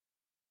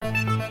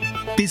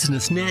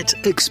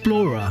BusinessNet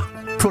Explorer,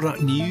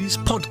 product news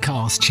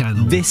podcast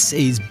channel. This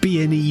is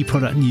BNE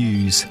Product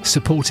News,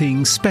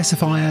 supporting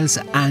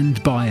specifiers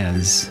and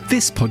buyers.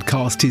 This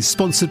podcast is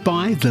sponsored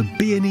by the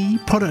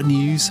BNE Product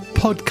News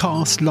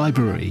podcast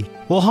library.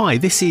 Well, hi,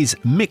 this is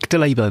Mick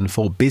DeLayburn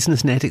for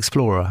BusinessNet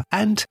Explorer,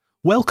 and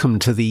welcome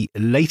to the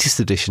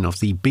latest edition of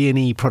the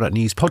BNE Product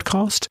News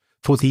podcast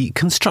for the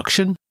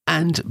construction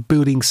and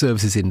building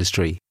services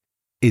industry.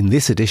 In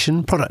this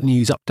edition, product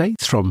news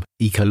updates from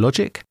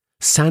Ecologic,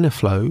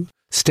 Saniflo,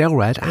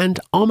 Stelrad and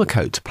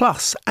Armourcoat,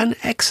 plus an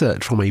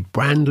excerpt from a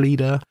brand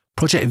leader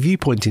Project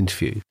Viewpoint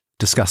interview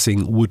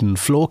discussing wooden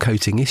floor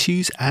coating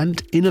issues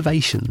and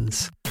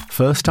innovations.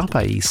 First up,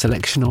 a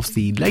selection of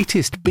the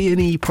latest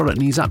B&E product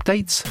news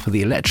updates for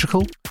the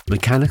electrical,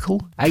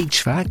 mechanical,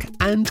 HVAC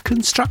and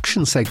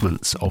construction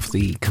segments of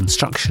the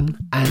construction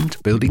and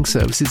building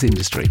services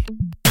industry.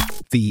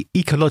 The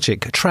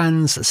Ecologic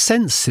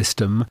TransSense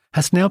system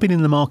has now been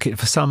in the market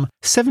for some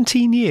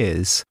 17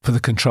 years for the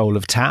control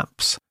of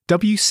taps,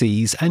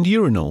 WCs and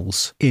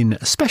urinals in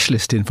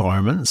specialist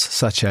environments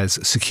such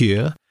as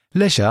secure,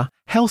 leisure,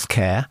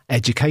 healthcare,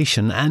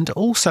 education and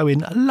also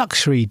in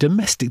luxury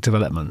domestic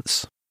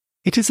developments.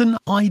 It is an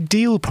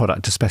ideal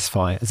product to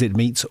specify as it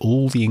meets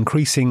all the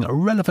increasing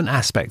relevant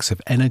aspects of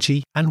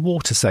energy and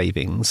water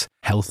savings,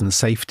 health and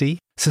safety,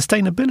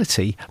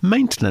 sustainability,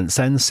 maintenance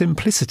and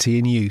simplicity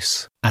in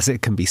use, as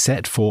it can be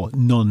set for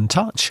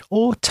non-touch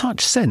or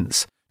touch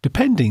sense,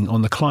 depending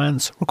on the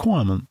client's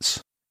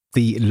requirements.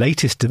 The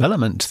latest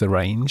development to the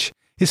range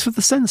is for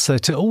the sensor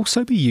to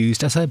also be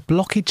used as a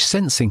blockage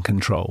sensing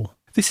control.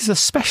 This is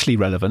especially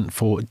relevant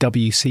for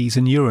WCs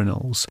and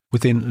urinals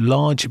within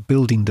large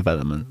building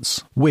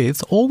developments,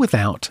 with or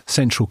without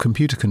central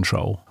computer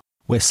control,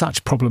 where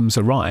such problems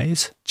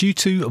arise due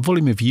to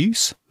volume of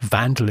use,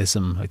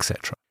 vandalism,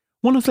 etc.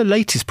 One of the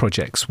latest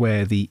projects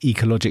where the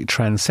Ecologic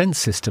TransSense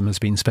system has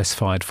been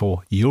specified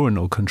for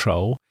urinal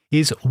control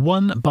is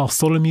 1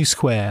 Bartholomew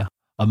Square,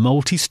 a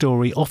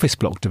multi-storey office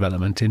block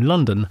development in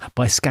London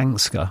by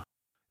Skanska.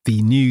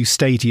 The new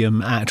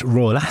stadium at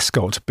Royal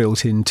Ascot,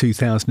 built in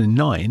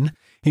 2009,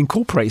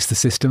 incorporates the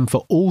system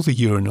for all the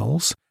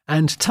urinals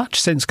and touch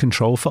sense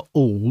control for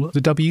all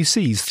the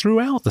WCs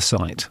throughout the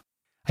site.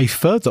 A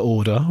further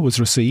order was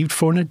received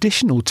for an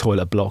additional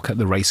toilet block at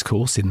the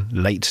racecourse in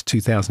late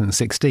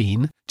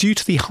 2016 due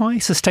to the high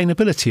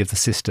sustainability of the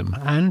system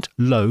and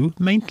low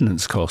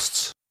maintenance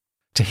costs.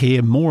 To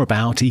hear more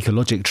about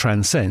Ecologic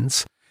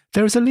TransSense,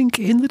 there is a link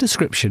in the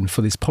description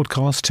for this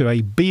podcast to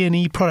a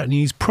B&E Product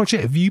News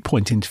Project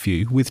Viewpoint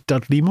interview with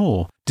Dudley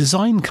Moore,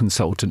 design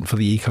consultant for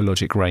the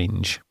Ecologic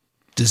range.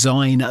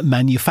 Design,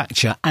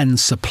 manufacture and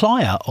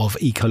supplier of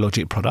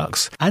Ecologic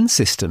products and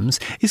systems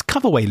is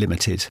Coverway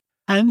Limited,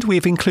 and we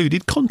have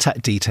included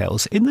contact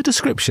details in the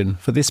description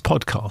for this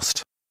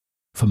podcast.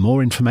 For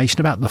more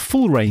information about the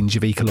full range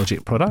of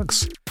Ecologic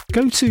products,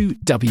 go to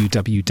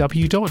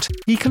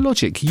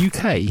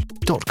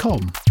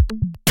www.ecologicuk.com.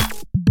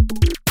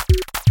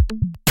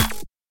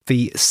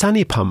 The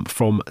Sanipump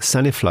from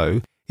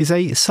Saniflo is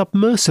a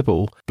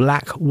submersible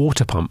black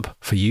water pump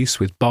for use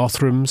with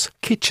bathrooms,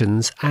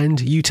 kitchens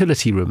and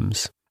utility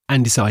rooms,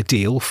 and is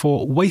ideal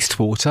for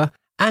wastewater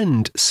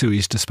and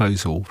sewage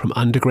disposal from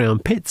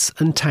underground pits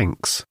and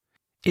tanks.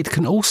 It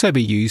can also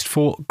be used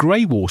for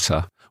grey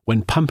water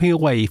when pumping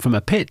away from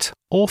a pit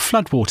or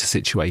floodwater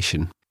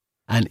situation.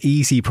 An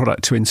easy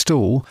product to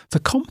install, the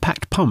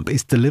compact pump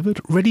is delivered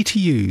ready to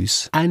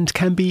use and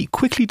can be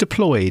quickly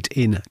deployed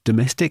in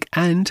domestic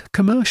and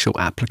commercial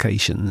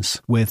applications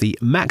where the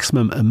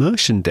maximum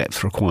immersion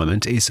depth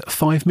requirement is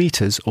 5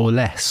 metres or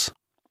less.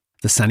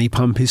 The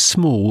Sanipump is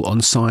small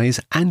on size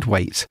and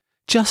weight,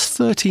 just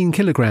 13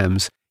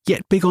 kilograms,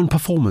 yet big on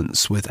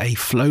performance with a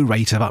flow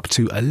rate of up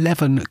to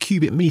 11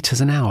 cubic metres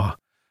an hour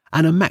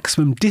and a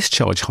maximum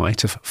discharge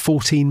height of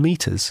 14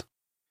 metres.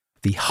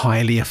 The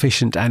highly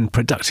efficient and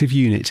productive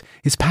unit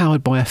is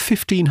powered by a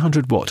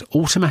 1500-watt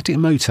automatic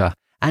motor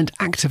and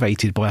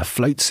activated by a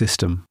float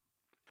system.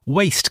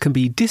 Waste can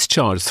be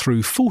discharged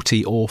through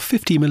 40 or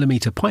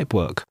 50mm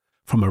pipework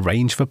from a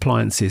range of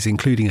appliances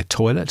including a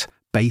toilet,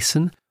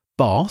 basin,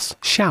 bath,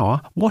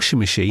 shower, washing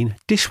machine,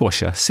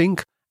 dishwasher,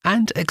 sink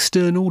and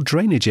external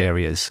drainage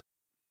areas.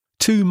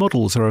 2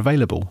 models are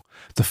available.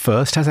 The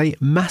first has a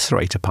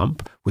macerator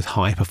pump with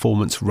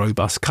high-performance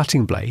robust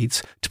cutting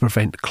blades to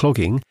prevent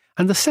clogging,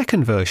 and the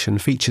second version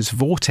features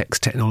Vortex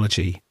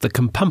technology that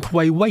can pump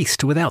away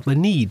waste without the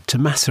need to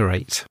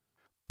macerate.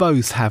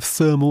 Both have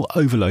thermal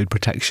overload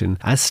protection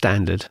as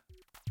standard.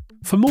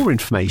 For more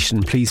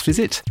information, please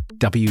visit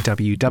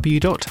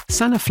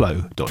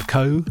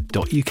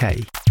www.saniflo.co.uk.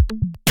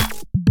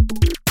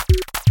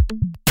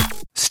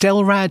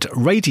 Stelrad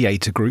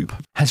Radiator Group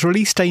has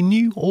released a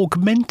new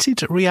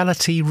augmented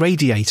reality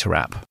radiator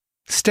app,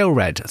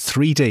 Stelrad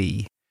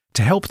 3D,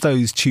 to help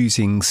those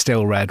choosing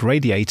Stelrad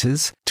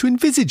radiators to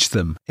envisage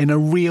them in a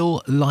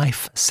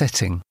real-life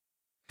setting.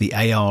 The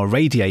AR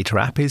Radiator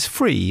app is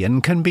free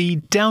and can be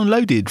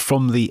downloaded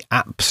from the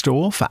App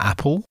Store for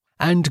Apple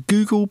and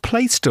Google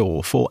Play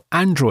Store for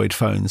Android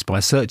phones by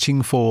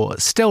searching for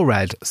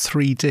Stelrad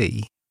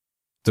 3D.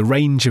 The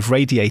range of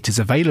radiators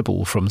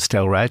available from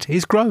Stelrad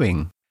is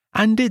growing,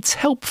 and it's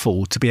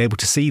helpful to be able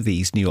to see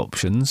these new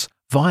options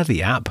via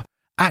the app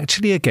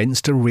actually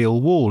against a real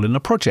wall in a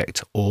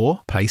project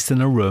or placed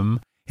in a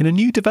room in a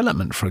new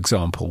development, for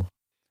example.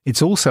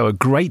 It's also a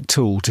great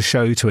tool to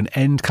show to an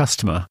end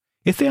customer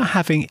if they are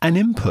having an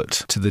input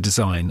to the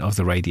design of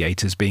the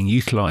radiators being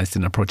utilised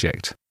in a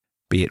project,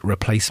 be it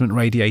replacement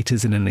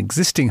radiators in an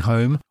existing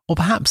home or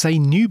perhaps a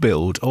new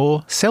build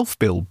or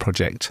self-build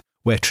project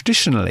where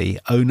traditionally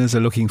owners are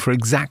looking for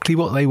exactly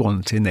what they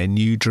want in their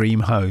new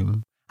dream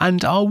home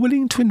and are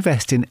willing to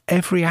invest in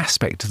every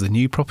aspect of the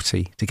new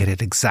property to get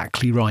it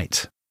exactly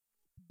right.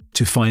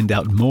 To find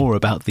out more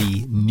about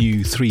the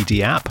new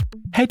 3D app,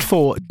 head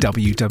for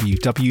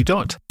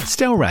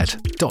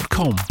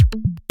www.stelrad.com.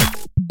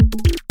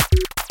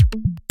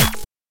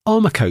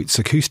 Armacoat's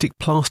acoustic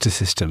plaster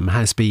system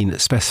has been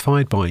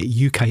specified by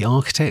UK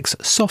architects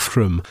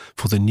Softroom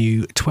for the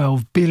new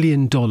 $12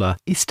 billion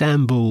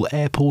Istanbul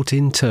airport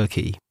in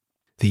Turkey.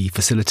 The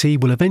facility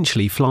will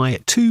eventually fly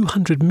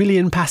 200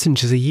 million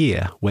passengers a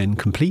year when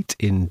complete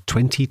in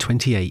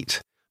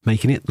 2028,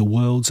 making it the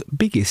world's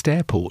biggest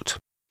airport.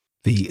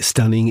 The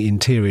stunning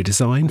interior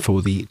design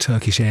for the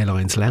Turkish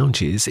Airlines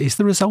lounges is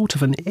the result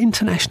of an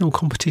international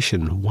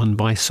competition won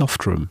by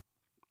Softroom.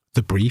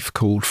 The brief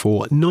called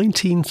for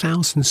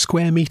 19,000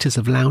 square metres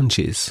of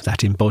lounges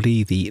that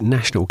embody the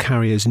national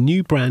carrier's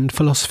new brand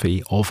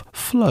philosophy of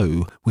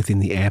flow within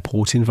the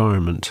airport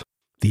environment.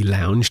 The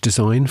lounge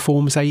design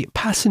forms a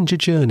passenger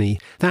journey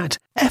that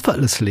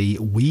effortlessly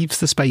weaves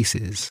the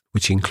spaces,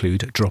 which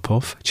include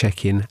drop-off,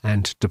 check-in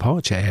and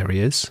departure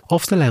areas,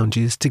 of the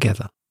lounges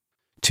together.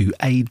 To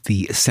aid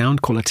the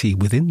sound quality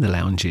within the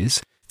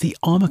lounges, the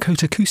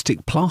Armacoat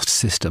acoustic plaster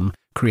system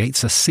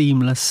creates a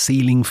seamless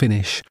ceiling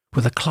finish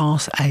with a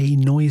Class A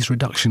noise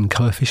reduction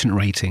coefficient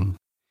rating.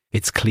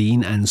 Its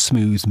clean and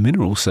smooth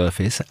mineral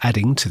surface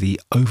adding to the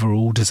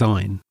overall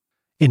design.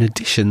 In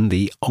addition,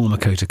 the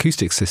Armacoat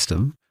acoustic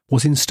system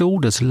was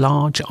installed as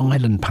large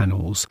island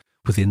panels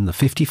within the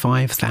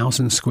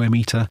 55,000 square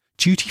metre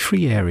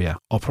duty-free area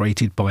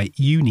operated by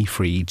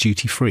Unifree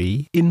Duty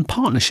Free in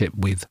partnership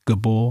with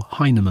Gabor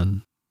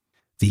Heinemann.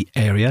 The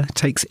area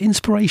takes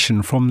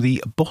inspiration from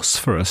the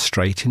Bosphorus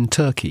Strait in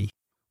Turkey,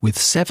 with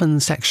 7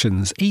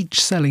 sections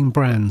each selling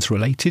brands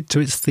related to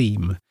its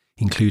theme,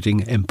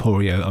 including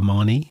Emporio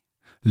Armani,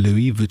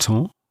 Louis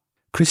Vuitton,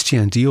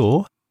 Christian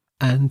Dior,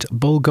 and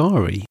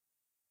Bulgari.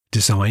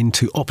 Designed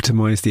to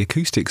optimise the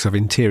acoustics of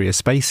interior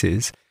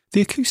spaces,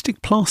 the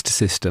acoustic plaster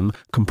system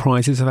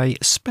comprises of a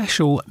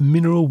special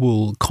mineral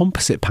wool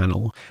composite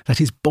panel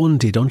that is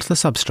bonded onto the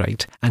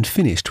substrate and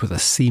finished with a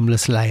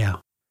seamless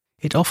layer.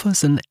 It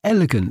offers an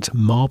elegant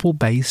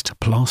marble-based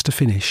plaster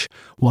finish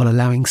while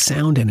allowing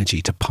sound energy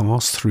to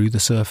pass through the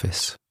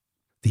surface.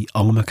 The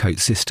Armacoat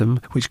system,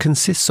 which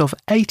consists of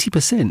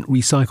 80%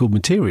 recycled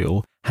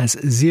material, has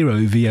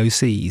 0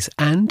 VOCs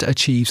and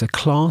achieves a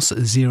Class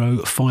 0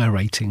 fire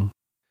rating.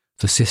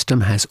 The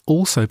system has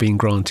also been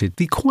granted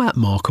the Quiet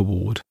Mark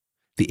Award,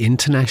 the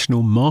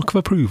international mark of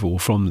approval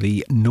from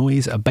the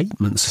Noise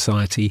Abatement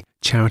Society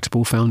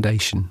Charitable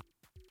Foundation.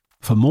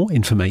 For more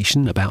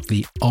information about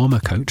the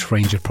Armacoat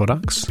range of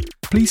products,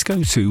 please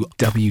go to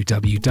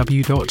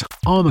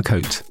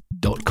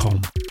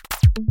www.armacoat.com.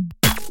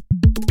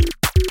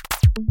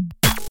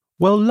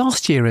 Well,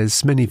 last year,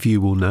 as many of you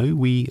will know,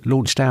 we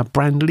launched our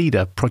Brand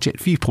Leader Project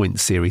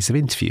Viewpoint series of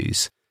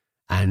interviews.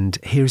 And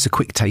here is a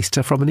quick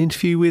taster from an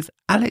interview with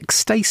Alex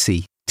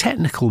Stacey,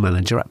 Technical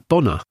Manager at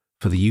Bonner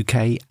for the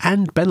UK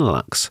and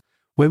Benelux,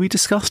 where we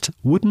discussed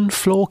wooden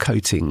floor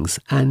coatings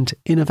and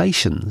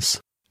innovations.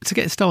 To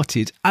get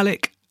started,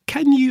 Alec,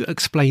 can you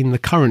explain the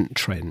current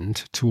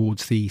trend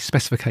towards the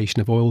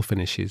specification of oil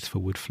finishes for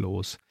wood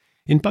floors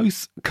in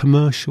both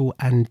commercial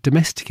and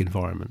domestic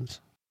environments?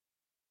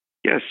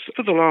 Yes,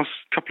 for the last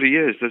couple of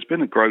years, there's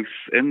been a growth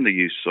in the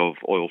use of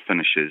oil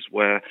finishes,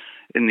 where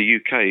in the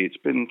UK it's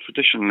been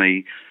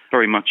traditionally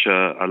very much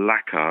a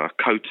lacquer, a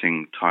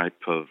coating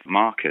type of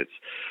market.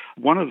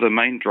 One of the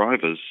main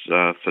drivers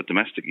for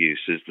domestic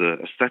use is the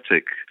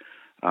aesthetic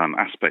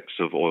aspects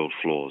of oiled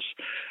floors.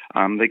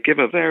 They give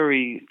a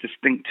very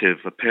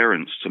distinctive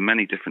appearance to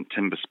many different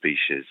timber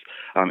species,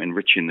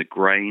 enriching the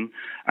grain.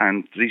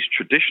 And these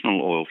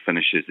traditional oil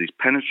finishes, these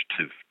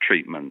penetrative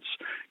treatments,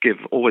 give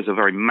always a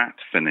very matte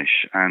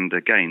finish. And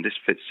again, this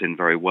fits in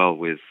very well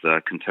with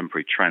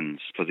contemporary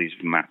trends for these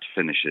matte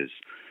finishes.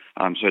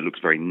 So it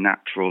looks very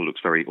natural, looks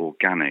very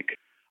organic.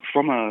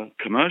 From a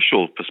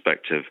commercial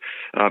perspective,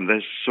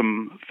 there's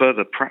some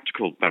further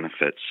practical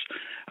benefits.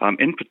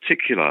 In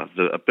particular,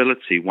 the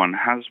ability one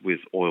has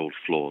with oiled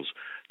floors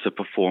to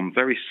perform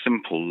very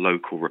simple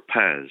local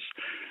repairs.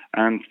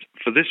 And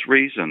for this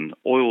reason,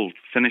 oiled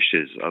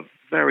finishes are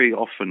very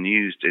often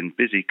used in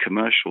busy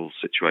commercial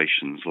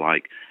situations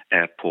like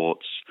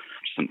airports,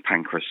 St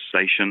Pancras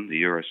Station,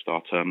 the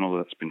Eurostar terminal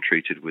that's been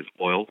treated with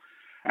oil.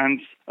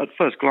 And at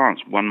first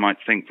glance, one might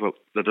think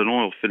that an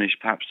oil finish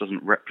perhaps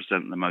doesn't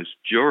represent the most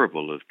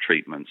durable of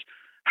treatments.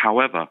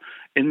 However,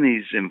 in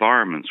these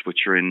environments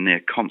which are in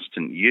near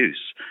constant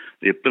use,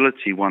 the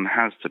ability one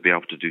has to be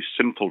able to do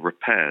simple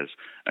repairs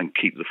and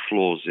keep the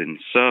floors in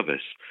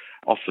service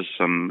offers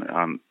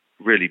some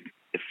really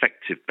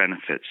effective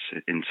benefits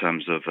in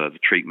terms of the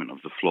treatment of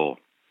the floor.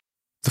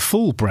 The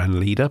full Brand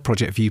Leader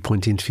Project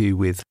Viewpoint interview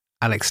with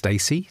Alex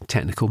Stacey,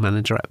 Technical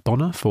Manager at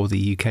Bonner for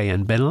the UK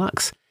and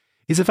Benelux,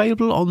 is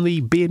available on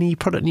the B&E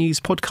Product News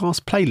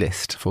podcast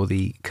playlist for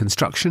the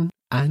construction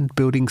and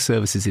building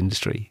services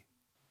industry.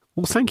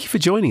 Well, thank you for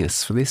joining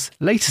us for this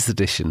latest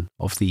edition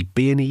of the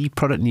B&E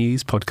Product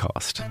News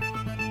podcast.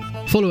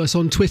 Follow us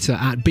on Twitter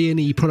at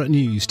B&E Product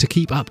News to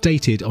keep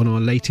updated on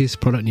our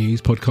latest Product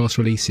News podcast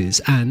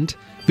releases, and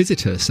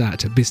visit us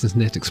at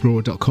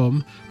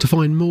businessnetexplorer.com to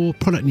find more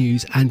product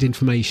news and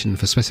information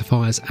for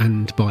specifiers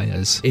and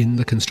buyers in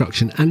the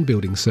construction and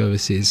building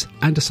services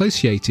and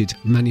associated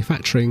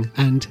manufacturing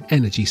and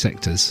energy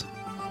sectors.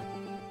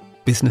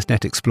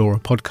 BusinessNet Explorer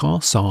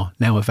podcasts are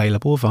now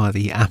available via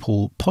the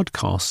Apple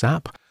Podcasts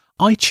app,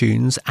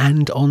 iTunes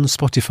and on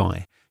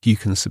Spotify. You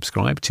can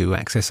subscribe to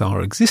access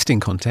our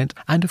existing content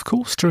and, of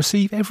course, to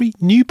receive every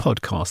new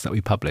podcast that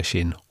we publish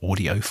in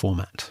audio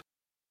format.